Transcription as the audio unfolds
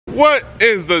What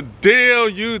is the deal,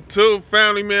 YouTube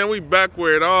family, man? We back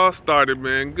where it all started,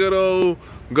 man. Good old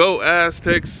Go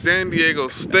Aztecs, San Diego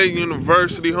State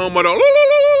University, home of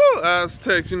the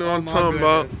Aztecs, you know what I'm talking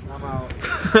about. I'm out.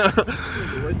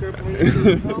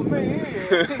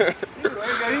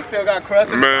 He still got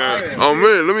crusted. Man, oh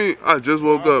man, I just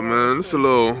woke up, man. This is a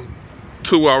little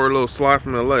 2-hour little slide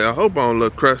from LA. I hope I don't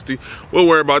look crusty. We'll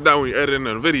worry about that when we edit in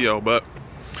the video, but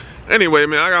anyway,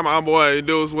 man, I got my boy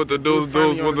Deuce with the Deuce with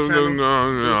the Deuce.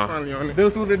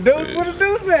 Deuce with the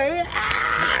Deuce, man.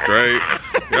 Straight.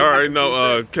 You already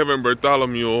know Kevin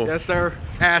Bartholomew. Yes, sir.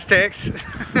 Aztecs.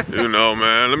 You know,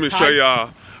 man. Let me show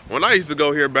y'all. When I used to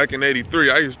go here back in '83,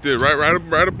 I used to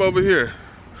right up over here.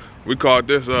 We called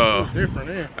this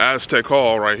Aztec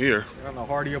Hall right here. On the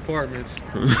Hardy Apartments.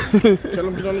 Tell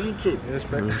them get on the YouTube. Yes,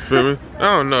 you feel me?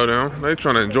 I don't know them. They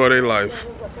trying to enjoy their life.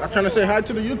 I'm trying to say hi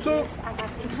to the YouTube.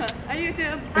 Hi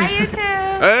YouTube. Hi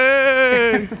YouTube.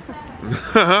 Hey!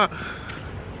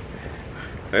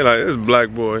 They like this black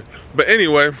boy. But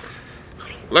anyway,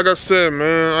 like I said,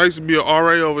 man, I used to be an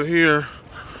RA over here.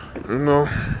 You know,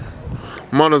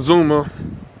 Montezuma.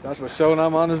 That's for sure,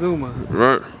 not Montezuma.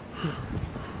 Right?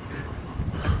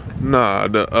 Nah,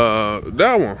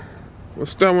 that one.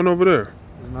 What's that one over there?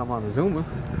 It's not Montezuma.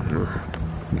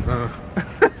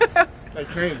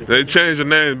 They changed the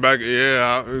name back.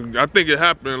 Yeah, I think it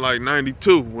happened in like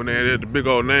 '92 when they had the big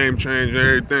old name change and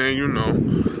everything. You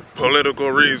know,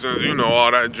 political reasons. You know,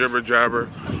 all that jibber jabber.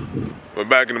 But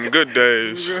back in them good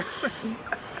days,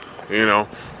 you know.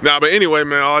 Nah, but anyway,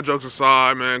 man. All jokes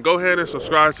aside, man, go ahead and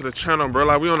subscribe to the channel, bro.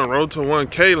 Like we on the road to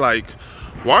 1K. Like,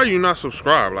 why are you not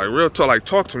subscribed? Like, real talk. Like,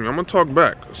 talk to me. I'm gonna talk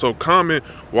back. So comment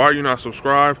why are you not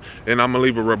subscribed, and I'm gonna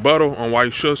leave a rebuttal on why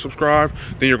you should subscribe.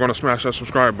 Then you're gonna smash that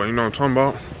subscribe button. You know what I'm talking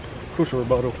about? Crucial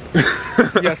rebuttal.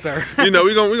 Yes, sir. You know,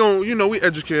 we gonna, you know, we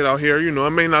educate out here. You know, it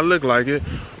may not look like it,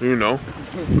 you know,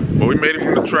 but we made it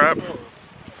from the trap.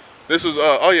 This is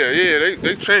oh yeah,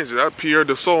 they changed it. That's Pierre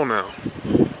de Sol now.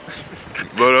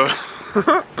 But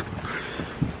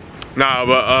nah,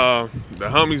 but the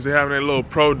homies, they having their little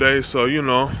pro day, so you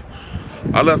know,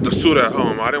 I left the suit at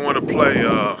home. I didn't want to play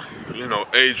you know,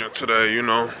 agent today, you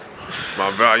know.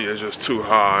 My value is just too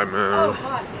high, man.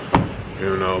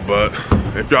 You know, but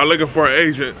if y'all looking for an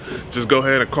agent, just go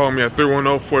ahead and call me at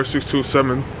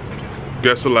 310-4627.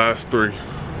 Guess the last three.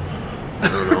 You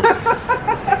know.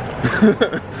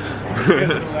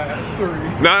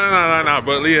 Nah.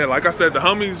 But yeah, like I said, the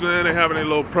homies, man, they having a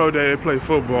little pro day. They play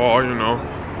football, you know,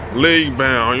 league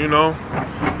bound, you know.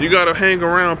 You gotta hang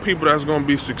around people that's gonna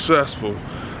be successful.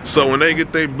 So when they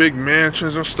get their big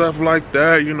mansions and stuff like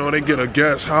that, you know, they get a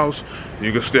guest house,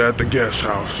 you can stay at the guest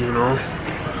house, you know.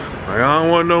 Like, I don't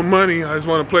want no money, I just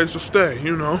want a place to stay,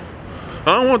 you know.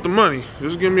 I don't want the money,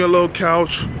 just give me a little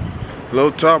couch, a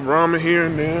little top ramen here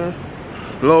and there,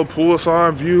 a little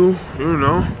poolside view, you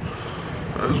know.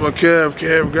 That's what Kev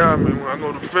got me when I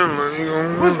go to Finland. He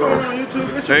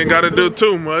gonna, ain't gotta do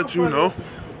too much, you know.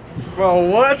 Well,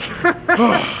 what?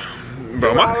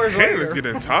 Bro, my hand is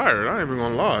getting tired. I ain't even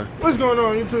gonna lie. What's going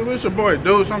on, YouTube? It's your boy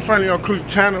Deuce. I'm finally on Creek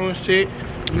channel and shit.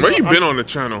 Where you been on the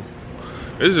channel?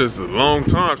 It's just a long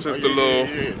time since the little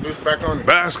back on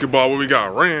basketball where we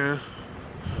got ran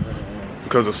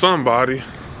because of somebody.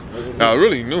 I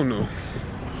really knew. Man,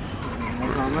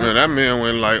 that man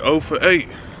went like 0 for 8.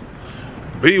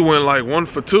 B went like 1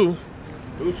 for 2.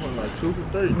 Deuce went like 2 for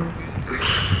 3.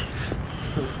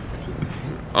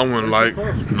 I went like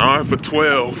 9 for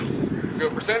 12.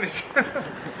 Good percentage.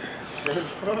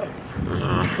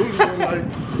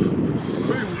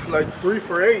 like 3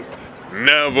 for 8.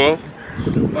 Never.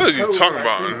 What are you talking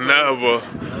about? Never.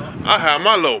 I had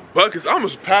my little buckets. I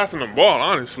was passing the ball,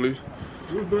 honestly.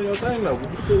 You was doing your thing though.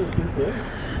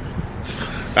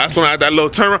 That's when I had that little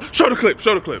turnaround. Show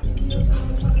the clip.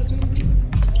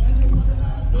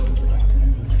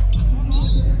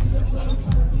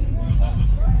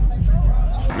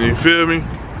 You feel me?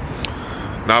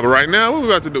 Nah, but right now, what we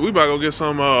about to do? We about to go get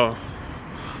some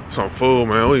food,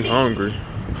 man. We hungry.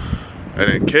 And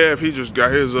then Kev, he just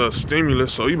got his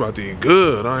stimulus, so he about to eat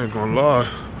good. I ain't gonna lie.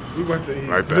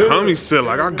 Like the homie said,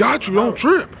 like, I got you, don't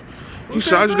trip. He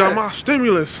said, I just got my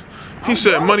stimulus. He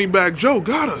said, Money Bag Joe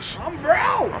got us. I'm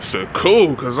broke. I said,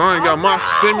 cool, cause I ain't got my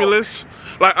stimulus.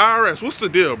 Like IRS, what's the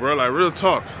deal, bro? Like real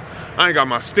talk. I ain't got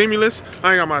my stimulus.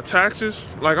 I ain't got my taxes.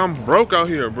 Like I'm broke out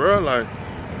here, bro. Like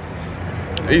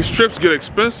these trips get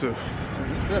expensive.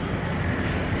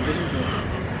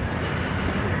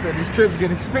 These trips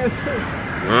get expensive.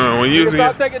 When using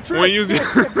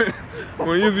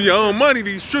your own money,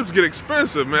 these trips get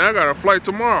expensive, man. I got a flight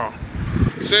tomorrow.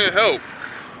 Send help.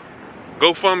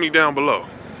 Go fund me down below.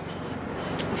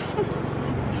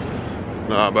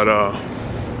 Nah, but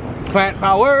Plant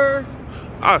power.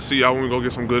 I'll see y'all when we go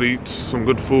get some good eats, some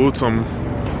good food, some.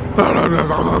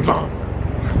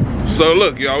 So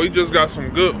look, y'all, we just got some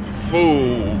good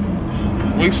food.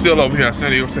 We still over here at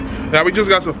San Diego. Now we just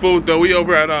got some food though. We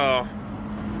over at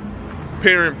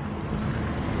Parenthood,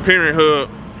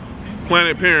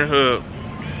 Planet Parenthood.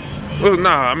 Well,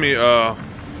 nah, I mean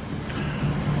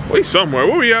we somewhere.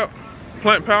 Where we at?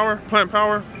 Plant Power?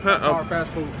 Power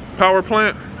fast food. Power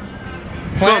Plant?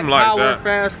 Something like that. Power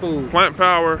fast food. Plant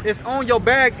Power. It's on your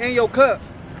bag and your cup.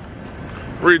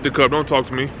 Read the cup, don't talk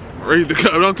to me. Read the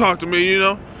cup, don't talk to me, you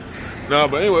know? Nah,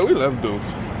 but anyway, we left dudes.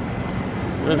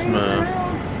 This man.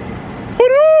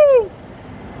 Woo-doo!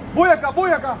 Boyaka,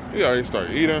 boyaka. He already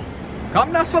started eating.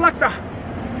 Kamna solakta.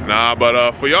 Nah,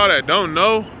 but for y'all that don't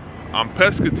know, I'm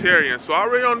pescatarian, so I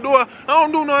really don't do it. I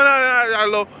don't do none of that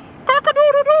little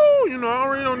cock-a-doodle-doo. You know, I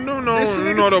really don't do no,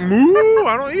 you know, the moo.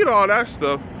 I don't eat all that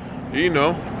stuff. You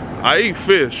know, I eat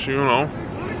fish, you know.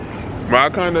 But I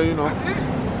kind of, you know.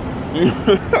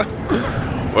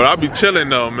 But I be chilling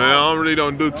though, man. I really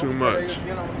don't do too much.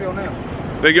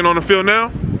 They get on the field now?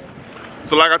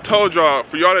 So like I told y'all,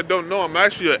 for y'all that don't know, I'm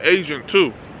actually an agent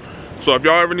too. So if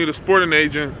y'all ever need a sporting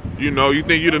agent, you know, you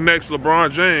think you're the next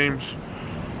LeBron James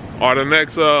or the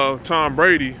next Tom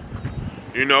Brady,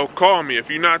 you know, call me. If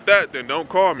you're not that, then don't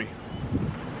call me.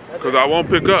 Because I won't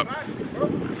pick up.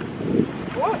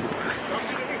 What?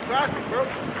 What are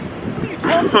you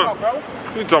talking about, bro?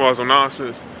 You talking about some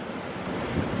nonsense.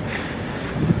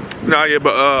 Nah, yeah,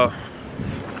 but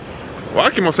well,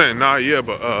 I keep on saying nah, yeah,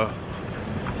 but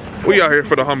we out here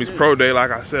for the homies Pro Day,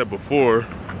 like I said before.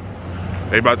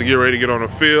 They about to get ready to get on the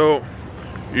field.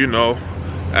 You know,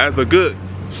 as a good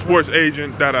sports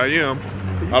agent that I am,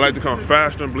 I like to come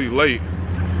fashionably late.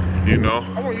 You know.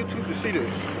 I want YouTube to see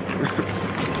this.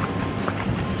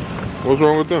 What's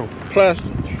wrong with them?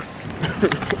 Plastic.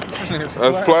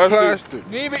 That's plastic.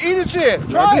 You didn't even eat it yet.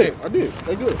 Try it. I did.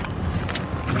 They good.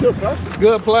 Good plastic.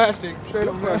 Good plastic. Straight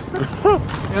up plastic.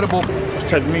 Edible. It's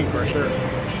technique for sure.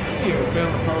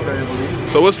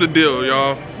 So what's the deal,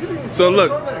 y'all? So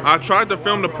look, I tried to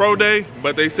film the Pro Day,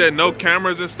 but they said no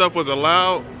cameras and stuff was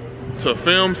allowed to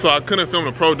film, so I couldn't film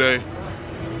the Pro Day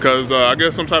because I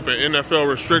guess some type of NFL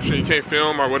restriction, you can't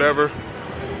film or whatever.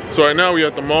 So right now we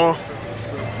at the mall.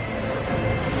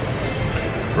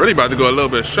 Really about to go a little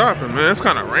bit shopping, man. It's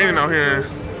kind of raining out here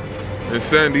in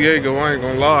San Diego, I ain't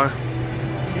gonna lie.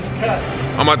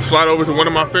 I'm about to slide over to one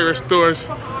of my favorite stores,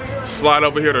 slide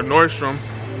over here to Nordstrom,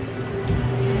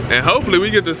 and hopefully we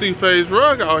get to see FaZe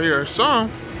Rug out here or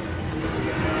something.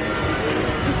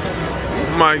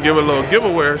 Might give a little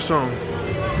giveaway or something.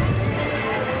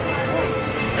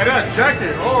 Hey, that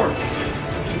jacket hard.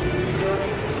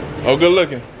 Oh, good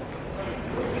looking.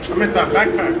 I meant that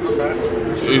backpack. My bad.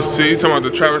 You see, you talking about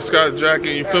the Travis Scott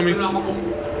jacket, you feel me?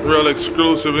 Real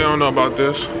exclusive, they don't know about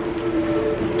this.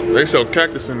 They sell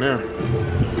cactus in there.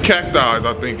 Cacti,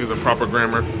 I think, is a proper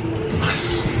grammar.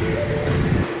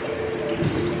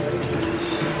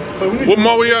 What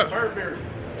mall we at? Burberry.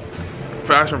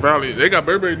 Fashion Valley. They got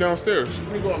Burberry downstairs.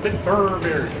 We go to Big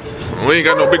Burberry. We ain't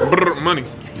got no big brr money.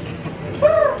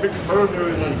 Big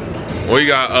Burberry money. We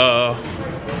got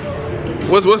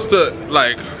what's the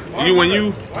like Why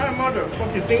am I the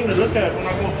fucking thing to look at when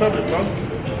I go public, bro?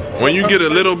 when you get a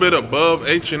little bit above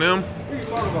H&M,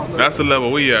 that's the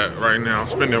level we at right now,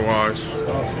 spending wise.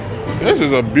 This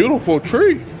is a beautiful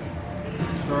tree.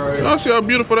 Y'all see how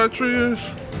beautiful that tree is?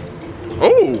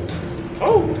 Oh.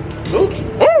 Oh, Gucci.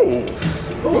 Oh.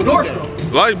 Oh,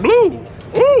 Nordstrom. Light blue.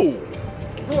 Oh.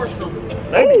 Nordstrom.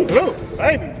 Baby blue.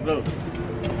 Baby blue.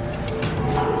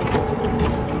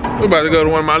 We're about to go to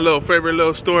one of my little favorite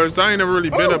little stores. I ain't never really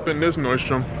been up in this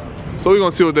Nordstrom. So we're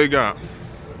gonna see what they got.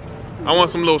 I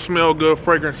want some little smell good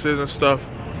fragrances and stuff.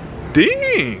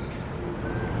 Dang.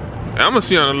 I'm gonna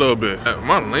see on a little bit.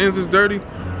 My lens is dirty.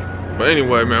 But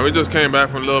anyway, man, we just came back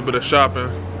from a little bit of shopping.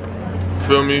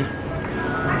 Feel me?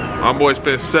 My boy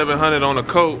spent $700 on a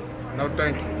coat. No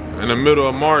thank you. In the middle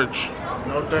of March.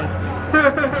 No thank you.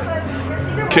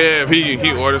 Kev,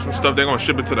 he ordered some stuff. They're gonna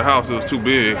ship it to the house. It was too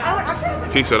big.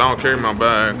 He said, I don't carry my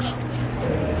bags.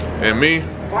 And me?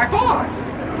 By five.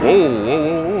 Whoa, whoa,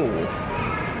 whoa, whoa.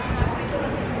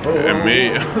 And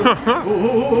me?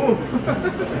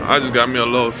 I just got me a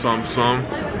little something.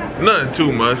 Nothing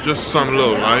too much, just something a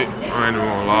little light. I ain't even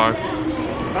gonna lie.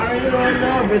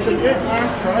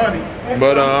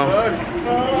 But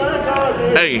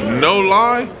hey, no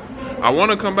lie, I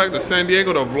wanna come back to San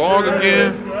Diego to vlog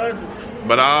again,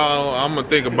 but I'm gonna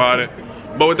think about it.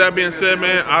 But with that being said,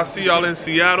 man, I'll see y'all in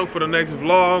Seattle for the next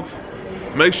vlog.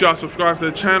 Make sure y'all subscribe to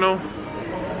the channel.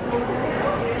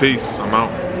 Peace, I'm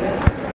out.